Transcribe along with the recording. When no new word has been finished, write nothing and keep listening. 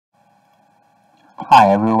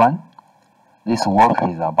Hi everyone. This work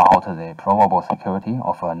is about the provable security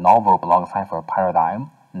of a novel block cipher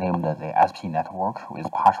paradigm named the SP network with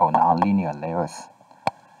partial nonlinear layers.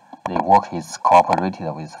 The work is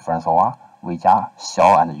cooperated with François, Weijia,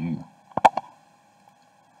 Xiao, and Yu.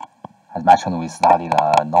 As mentioned, we studied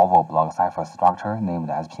a novel block cipher structure named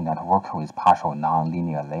SP network with partial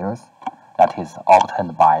nonlinear layers that is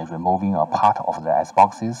obtained by removing a part of the S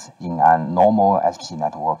boxes in a normal SP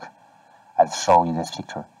network, as shown in this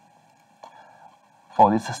picture. For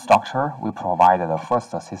this structure, we provide the first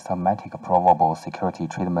systematic provable security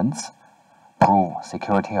treatments, prove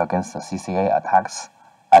security against CCA attacks,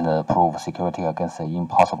 and prove security against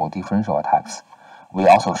impossible differential attacks. We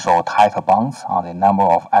also show tight bounds on the number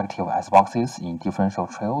of active S boxes in differential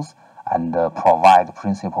trails and provide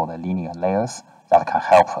principled linear layers that can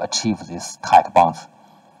help achieve these tight bounds.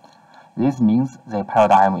 This means the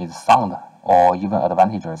paradigm is sound or even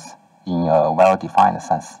advantageous in a well-defined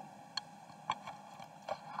sense.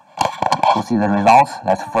 To see the results,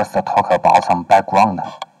 let's first talk about some background.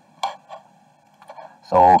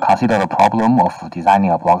 So consider the problem of designing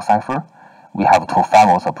a block cipher. We have two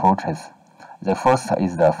famous approaches. The first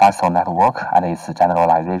is the FISO network and its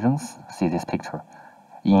generalizations. See this picture.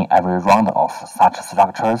 In every round of such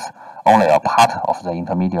structures, only a part of the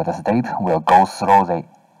intermediate state will go through the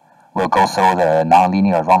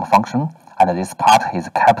nonlinear round function, and this part is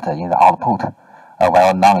kept in the output. A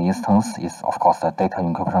well-known instance is, of course, the data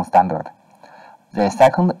encryption standard. The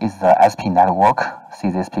second is the SP network. See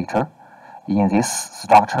this picture. In this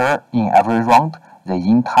structure, in every round, the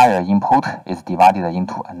entire input is divided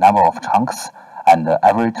into a number of chunks, and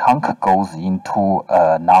every chunk goes into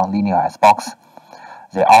a nonlinear S box.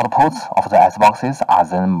 The outputs of the S boxes are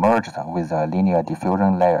then merged with the linear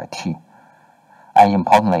diffusion layer T. An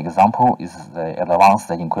important example is the advanced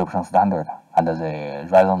encryption standard and the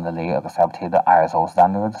recently accepted ISO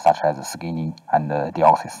standards such as skinning and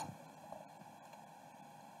deoxys.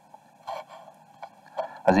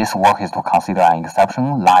 This work is to consider an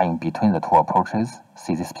exception lying between the two approaches.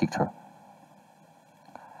 See this picture.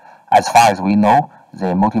 As far as we know,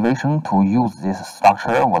 the motivation to use this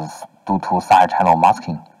structure was due to side channel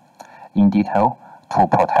masking. In detail, to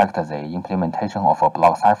protect the implementation of a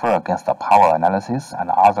block cipher against power analysis and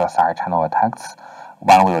other side channel attacks,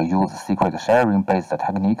 one will use secret sharing-based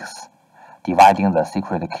techniques, dividing the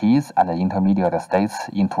secret keys and the intermediate states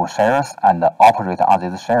into shares and operate on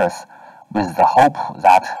these shares with the hope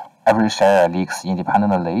that every share leaks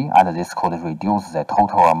independently, and this could reduce the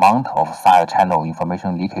total amount of side channel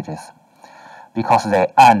information leakages. Because the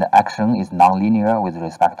AND action is nonlinear with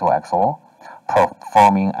respect to XOR,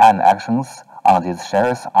 performing AND actions on these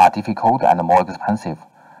shares are difficult and more expensive.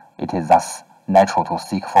 It is thus natural to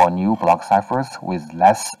seek for new block ciphers with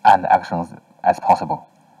less AND actions as possible.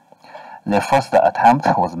 The first attempt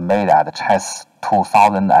was made at CHES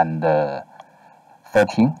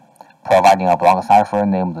 2013, providing a block cipher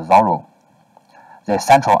named Zorro. The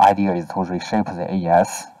central idea is to reshape the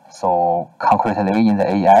AES. So concretely, in the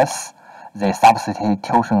AES, the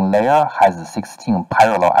substitution layer has 16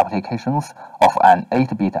 parallel applications of an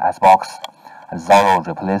 8-bit S box. Zorro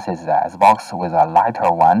replaces the S box with a lighter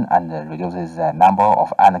one and reduces the number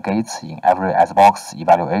of AND gates in every S box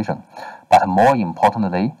evaluation. But more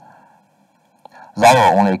importantly,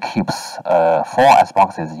 Zorro only keeps 4 S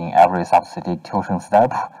boxes in every substitution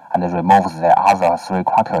step and removes the other 3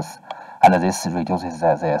 quarters, and this reduces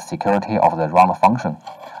the security of the round function.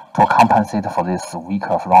 To compensate for this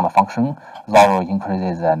weaker round function, Zorro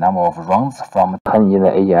increases the number of rounds from 10 in the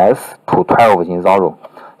AES to 12 in Zorro.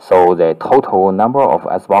 So the total number of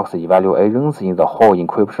S box evaluations in the whole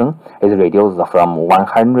encryption is reduced from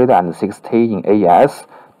 160 in AES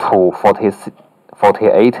to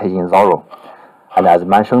 48 in Zorro. And as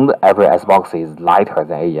mentioned, every S box is lighter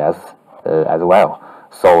than AES as well.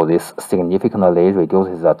 So this significantly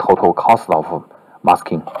reduces the total cost of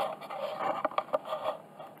masking.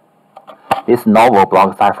 This novel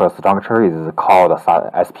block cipher structure is called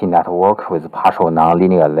SP network with partial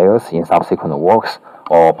nonlinear layers in subsequent works,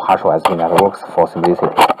 or partial SP networks for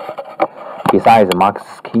simplicity. Besides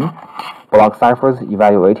masking, block ciphers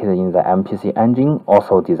evaluated in the MPC engine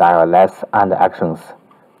also desire less AND actions.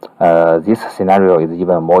 This scenario is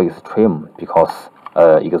even more extreme because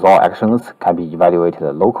XOR actions can be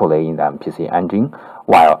evaluated locally in the MPC engine,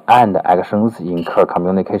 while AND actions incur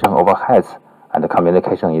communication overheads, and the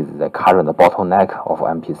communication is the current bottleneck of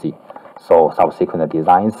MPC. So subsequent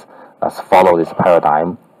designs must follow this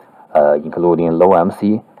paradigm, including low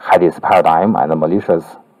MC, Hadith paradigm, and malicious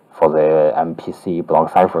for the MPC block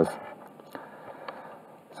ciphers.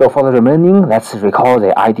 So for the remaining, let's recall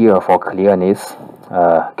the idea for clearness.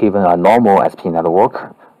 given a normal SP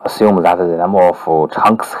network, assume that the number of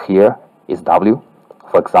chunks here is W.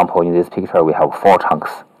 For example, in this picture, we have 4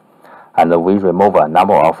 chunks. And we remove a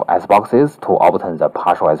number of S boxes to obtain the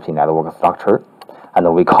partial SP network structure.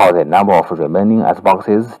 And we call the number of remaining S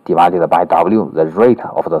boxes divided by W the rate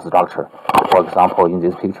of the structure. For example, in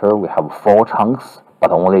this picture, we have 4 chunks,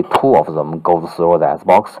 but only 2 of them goes through the S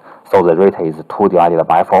box. So the rate is 2 divided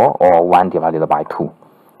by 4 or 1 divided by 2.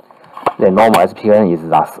 The normal SPN is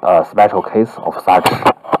thus a special case of such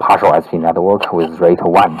partial SP network with rate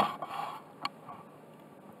 1.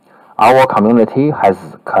 Our community has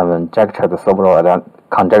conjectured several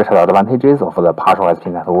advantages of the partial SP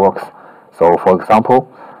networks. So, for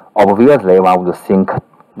example, obviously one would think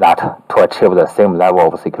that to achieve the same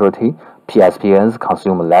level of security, PSPNs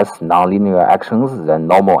consume less nonlinear actions than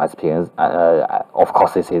normal SPNs. Of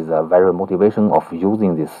course, this is the very motivation of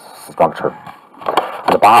using this structure.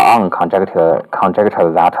 The Wang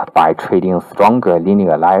conjectured that by trading stronger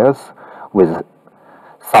linear layers with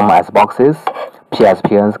some S boxes,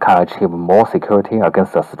 PSPNs can achieve more security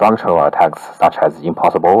against the structural attacks such as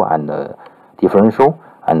impossible and differential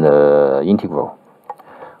and integral.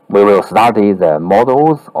 We will study the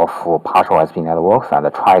models of partial SP networks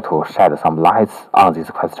and try to shed some light on these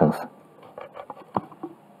questions.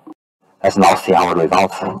 Let's now see our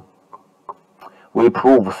results. We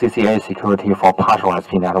prove CCA security for partial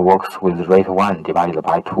SP networks with rate 1 divided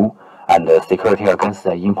by 2, and security against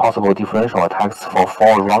the impossible differential attacks for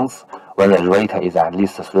 4 rounds when the rate is at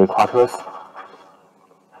least 3/4.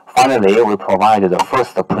 Finally, we provide the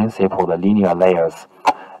first principle, the linear layers.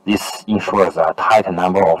 This ensures a tight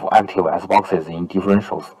number of active S boxes in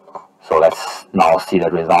differentials. So let's now see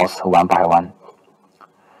the results one by one.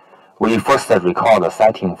 We first recall the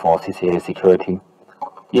setting for CCA security.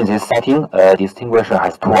 In this setting, a distinguisher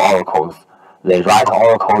has 2 oracles. The right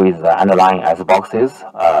oracle is the underlying S boxes,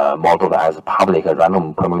 modeled as public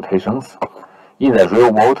random permutations. In the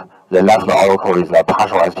real world, the left oracle is the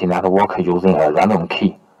partial SP network using a random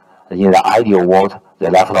key. In the ideal world, the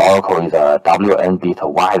left oracle is a WN-bit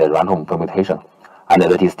wide random permutation, and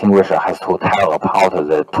the distinguisher has to tell apart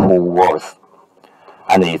the 2 words,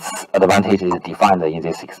 and its advantage is defined in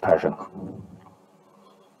this expression.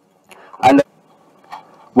 And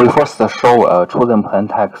we first show a chosen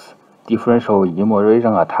plaintext differential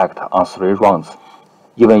enumeration attack on 3 rounds,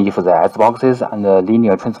 even if the S boxes and the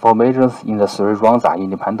linear transformations in the 3 rounds are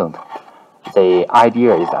independent. The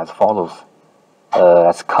idea is as follows.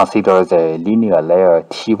 Let's consider the linear layer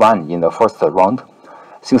T1 in the first round.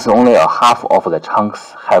 Since only a half of the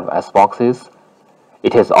chunks have S boxes,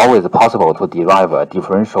 it is always possible to derive a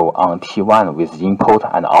differential on T1 with input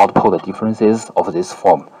and output differences of this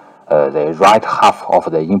form. The right half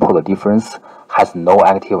of the input difference has no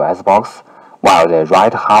active S box, while the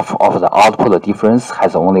right half of the output difference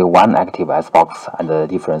has only 1 active S box, and the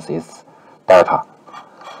difference is delta.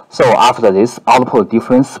 So after this output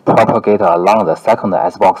difference propagate along the second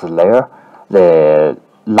S box layer, the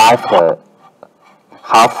left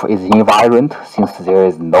half is invariant since there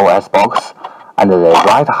is no S box, and the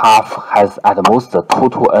right half has at most 2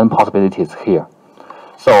 to n possibilities here.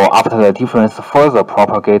 So after the difference further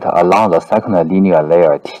propagate along the second linear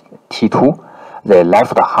layer T2, the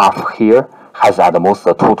left half here has at most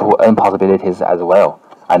 2 to n possibilities as well,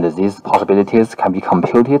 and these possibilities can be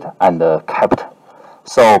computed and kept.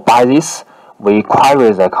 So by this, we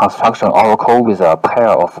query the construction oracle with a pair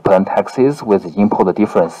of plaintexts with input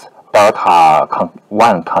difference delta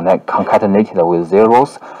 1 concatenated with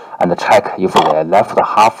zeros, and check if the left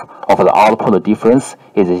half of the output difference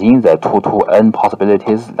is in the 2 to n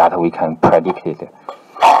possibilities that we can predict it.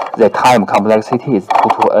 The time complexity is 2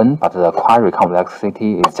 to n, but the query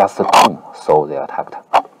complexity is just 2, so they are attacked.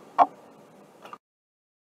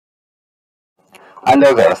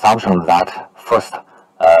 Under the assumption that first,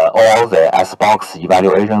 all the S-box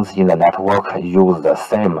evaluations in the network use the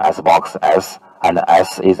same S-box S, and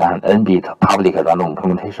S is an n-bit public random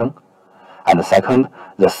permutation. And second,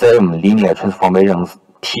 the same linear transformations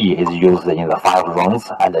T is used in the 5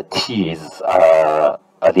 rounds, and T is a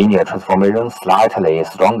linear transformation slightly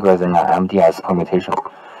stronger than an MDS permutation.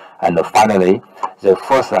 And finally, the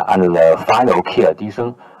first and the final key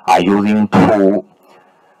addition are using 2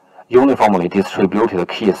 uniformly distributed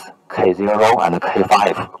keys, K0 and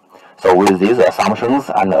K5. So with these assumptions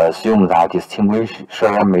and assume that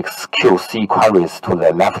distinguisher makes QC queries to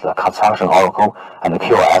the left construction oracle and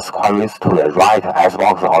QS queries to the right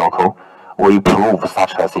S-box oracle, we prove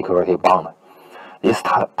such a security bound. This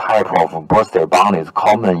type of bursted bound is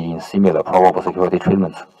common in similar probable security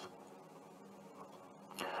treatments.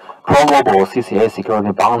 Provable CCA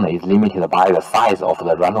security bound is limited by the size of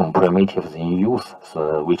the random primitives in use,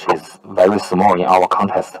 which is very small in our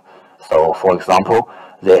context. So, for example,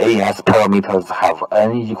 the AES parameters have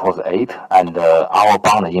n equals 8, and our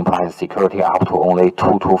bound implies security up to only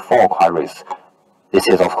 2 to 4 queries. This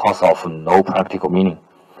is, of course, of no practical meaning.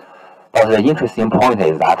 But the interesting point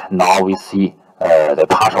is that now we see the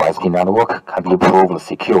partial SP network can be proved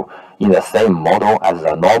secure in the same model as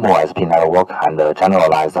the normal SP network and the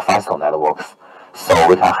generalized FISO networks. So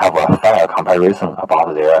we can have a fair comparison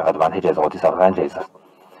about their advantages or disadvantages.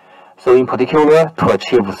 So in particular, to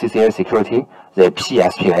achieve CCA security, the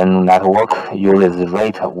PSPN network uses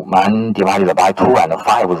rate 1 divided by 2 and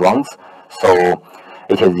 5 rounds. So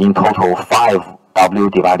it is in total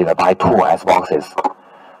 5W divided by 2 S boxes.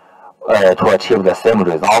 To achieve the same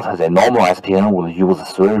result, the normal SPN will use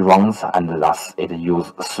 3 rounds, and thus it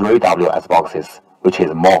uses 3 WS boxes, which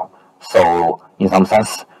is more. So, in some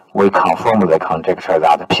sense, we confirm the conjecture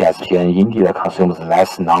that PSPN indeed consumes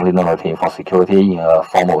less nonlinearity for security in a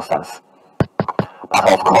formal sense.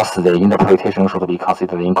 But of course, the interpretation should be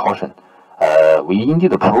considered in caution. We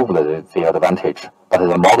indeed proved the advantage, but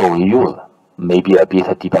the model we use may be a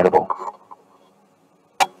bit debatable.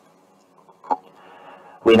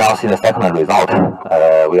 We now see the second result.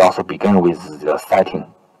 We also begin with the setting.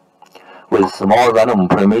 With small random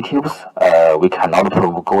primitives, we cannot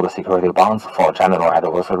prove good security bounds for general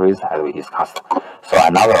adversaries, as we discussed. So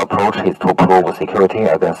another approach is to prove security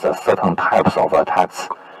against certain types of attacks.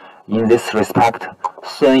 In this respect,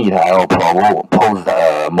 Chun et al. Proposed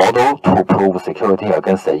a model to prove security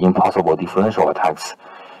against impossible differential attacks.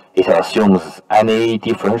 It assumes any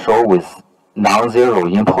differential with non-zero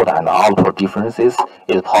input and output differences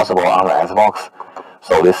is possible on the S-box.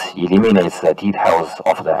 So this eliminates the details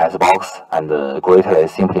of the S-box and greatly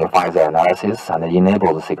simplifies the analysis and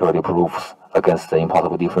enables security proofs against the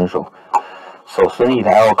impossible differential. So Chun et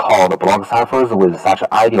al. Called block ciphers with such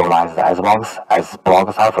idealized S-box as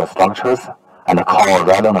block cipher structures and call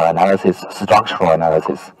random analysis structural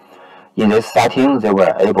analysis. In this setting, they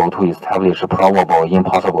were able to establish probable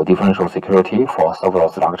impossible differential security for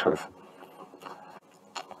several structures.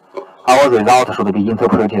 Our result should be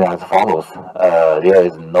interpreted as follows. There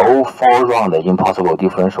is no 4-round impossible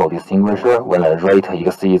differential distinguisher when the rate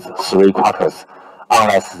exceeds 3 quarters,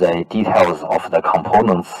 unless the details of the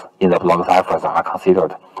components in the block ciphers are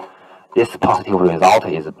considered. This positive result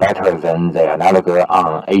is better than the analog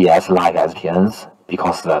on AES-like SPNs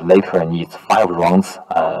because the latter needs 5 rounds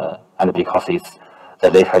and because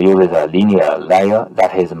the latter uses a linear layer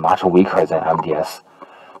that is much weaker than MDS.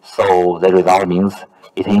 So the result means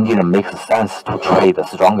it indeed makes sense to trade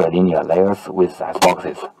stronger linear layers with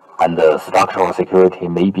S-boxes, and the structural security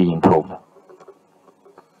may be improved.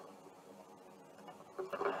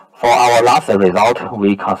 For our last result,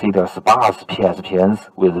 we consider sparse PSPNs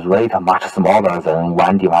with rate much smaller than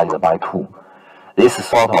 1 divided by 2. This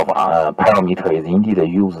sort of parameter is indeed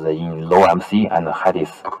used in low MC and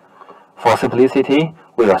Hadith. For simplicity,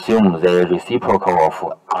 we assume the reciprocal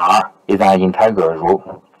of R is an integer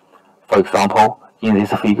row. For example, in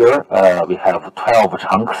this figure, we have 12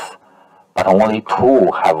 chunks, but only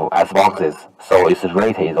 2 have S-boxes, so its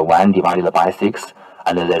rate is 1 divided by 6,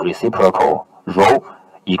 and the reciprocal row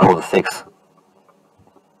equals 6.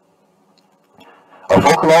 A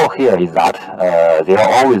folklore here is that there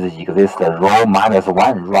always exists row minus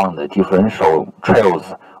 1 round differential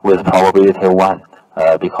trails with probability 1,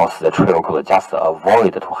 because the trail could just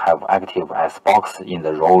avoid to have active S-box in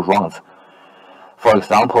the row rounds. For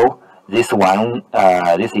example, this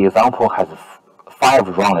example has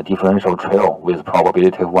 5-round differential trail with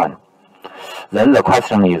probability 1. Then the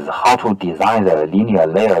question is how to design the linear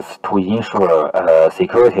layers to ensure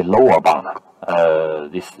security lower bound.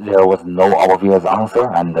 There was no obvious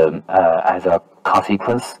answer, and as a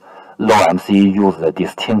consequence, low MC used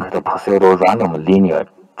distinct pseudo-random linear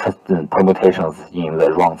permutations in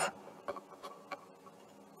the rounds.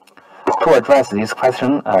 To address this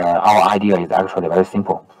question, our idea is actually very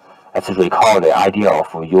simple. Let's recall the idea of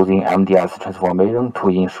using MDS transformation to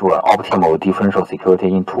ensure optimal differential security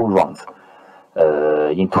in 2 rounds.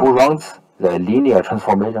 In 2 rounds, the linear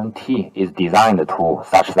transformation T is designed to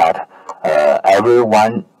such that every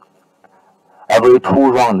one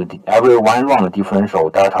round differential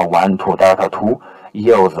delta 1 to delta 2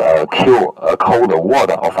 yields a code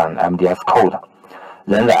word of an MDS code.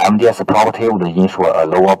 Then the MDS property would ensure a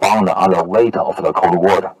lower bound on the weight of the code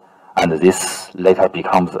word, and this later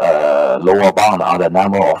becomes a lower bound on the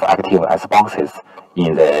number of active S-boxes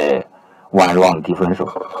in the 1-round differential.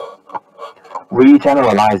 We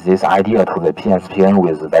generalize this idea to the PSPN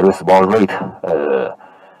with very small rate.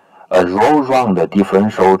 A row-round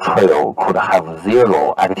differential trail could have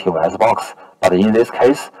 0 active S-box, but in this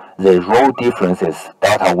case, the row differences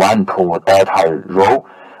delta 1 to delta row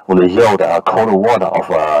would yield a code word of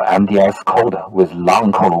MDS code with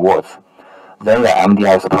long code words. Then the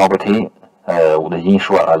MDS property would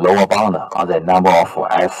ensure a lower bound on the number of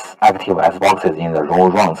active S-boxes in the row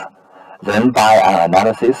rounds. Then by an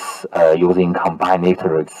analysis using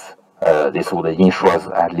combinatorics, this would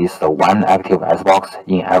ensure at least one active S-box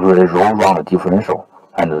in every row round differential,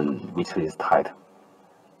 and which is tight.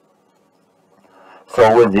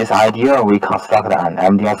 So with this idea, we construct an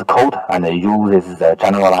MDS code and uses the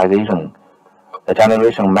generation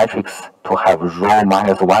matrix to have row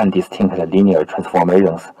 -1 distinct linear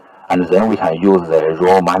transformations, and then we can use the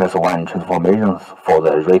row -1 transformations for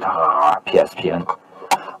the rate R PSPN.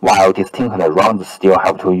 While distinct rounds still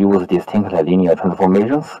have to use distinct linear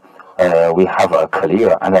transformations, we have a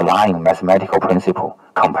clear underlying mathematical principle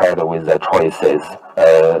compared with the choices.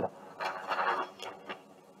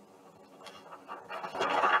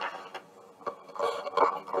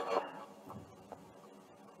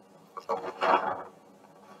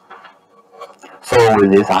 So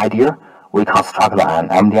with this idea, we construct an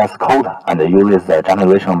MDS code and uses the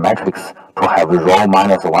generation matrix to have row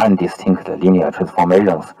 -1 distinct linear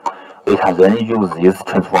transformations. We can then use these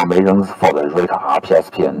transformations for the rate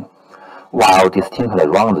RPSPN. While distinct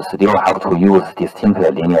rounds still have to use distinct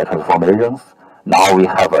linear transformations, now we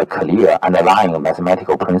have a clear underlying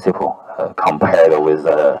mathematical principle compared with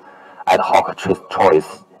ad hoc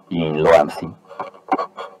choice in low MC.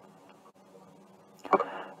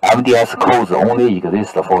 MDS codes only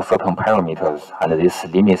exist for certain parameters, and this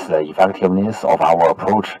limits the effectiveness of our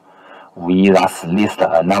approach. We thus list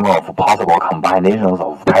a number of possible combinations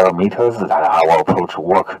of parameters that our approach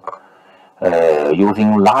work.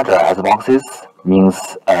 Using larger S-boxes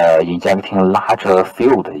means injecting larger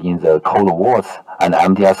field in the code words, and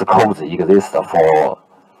MDS codes exist for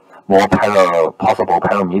more possible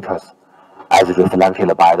parameters, as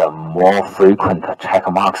reflected by the more frequent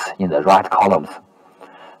check marks in the right columns.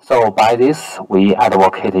 So by this, we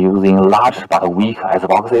advocate using large but weak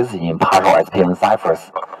S-boxes in partial SPN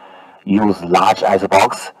ciphers. Use large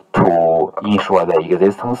S-box to ensure the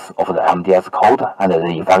existence of the MDS code and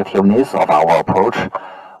the effectiveness of our approach,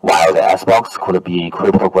 while the S-box could be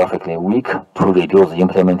cryptographically weak to reduce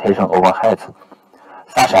implementation overheads.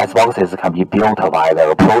 Such S-boxes can be built by the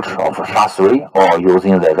approach of SHA-3 or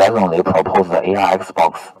using the recently proposed ARX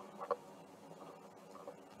box.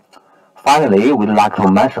 Finally, we'd like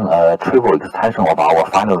to mention a trivial extension of our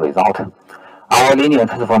final result. Our linear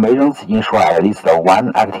transformations ensure at least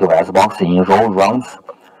one active S-box in row rounds,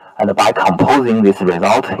 and by composing this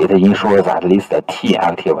result, it ensures at least T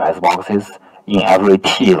active S-boxes in every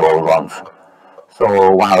T row rounds.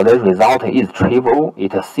 So while the result is trivial,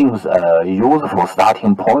 it seems a useful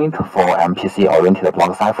starting point for MPC-oriented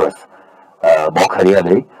block ciphers. More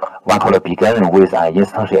clearly, one could begin with an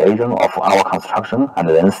instantiation of our construction and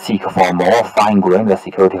then seek for more fine-grained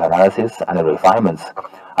security analysis and refinements,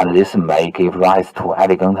 and this may give rise to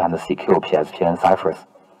elegant and secure PSPN ciphers.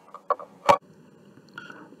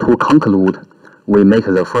 To conclude, we make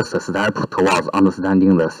the first step towards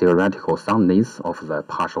understanding the theoretical soundness of the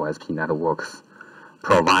partial SP networks,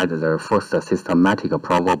 provide the first systematic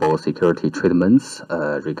provable security treatments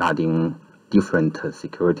regarding different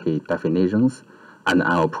security definitions, and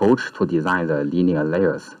an approach to design the linear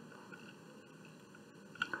layers.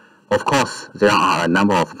 Of course, there are a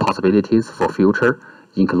number of possibilities for future,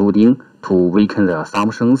 including to weaken the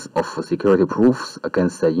assumptions of security proofs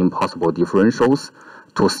against the impossible differentials,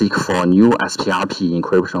 to seek for new SPRP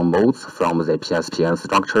encryption modes from the PSPN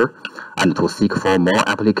structure, and to seek for more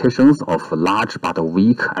applications of large but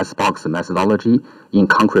weak S-box methodology in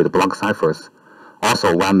concrete block ciphers.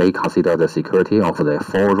 Also, one may consider the security of the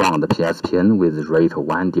 4-round PSPN with rate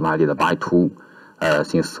 1 divided by 2,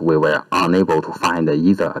 since we were unable to find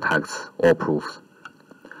either attacks or proofs.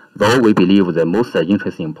 Though we believe the most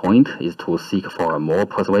interesting point is to seek for more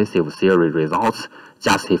persuasive theory results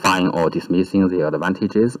justifying or dismissing the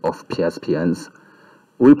advantages of PSPNs.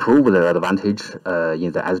 We prove the advantage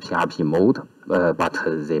in the SPRP mode, but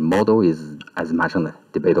the model is, as mentioned,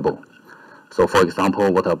 debatable. So for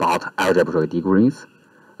example, what about algebraic degrees?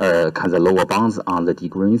 Can the lower bounds on the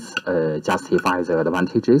degrees justify the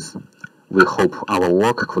advantages? We hope our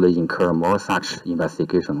work could incur more such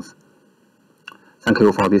investigations. Thank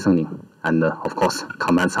you for listening, and of course,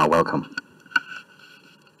 comments are welcome.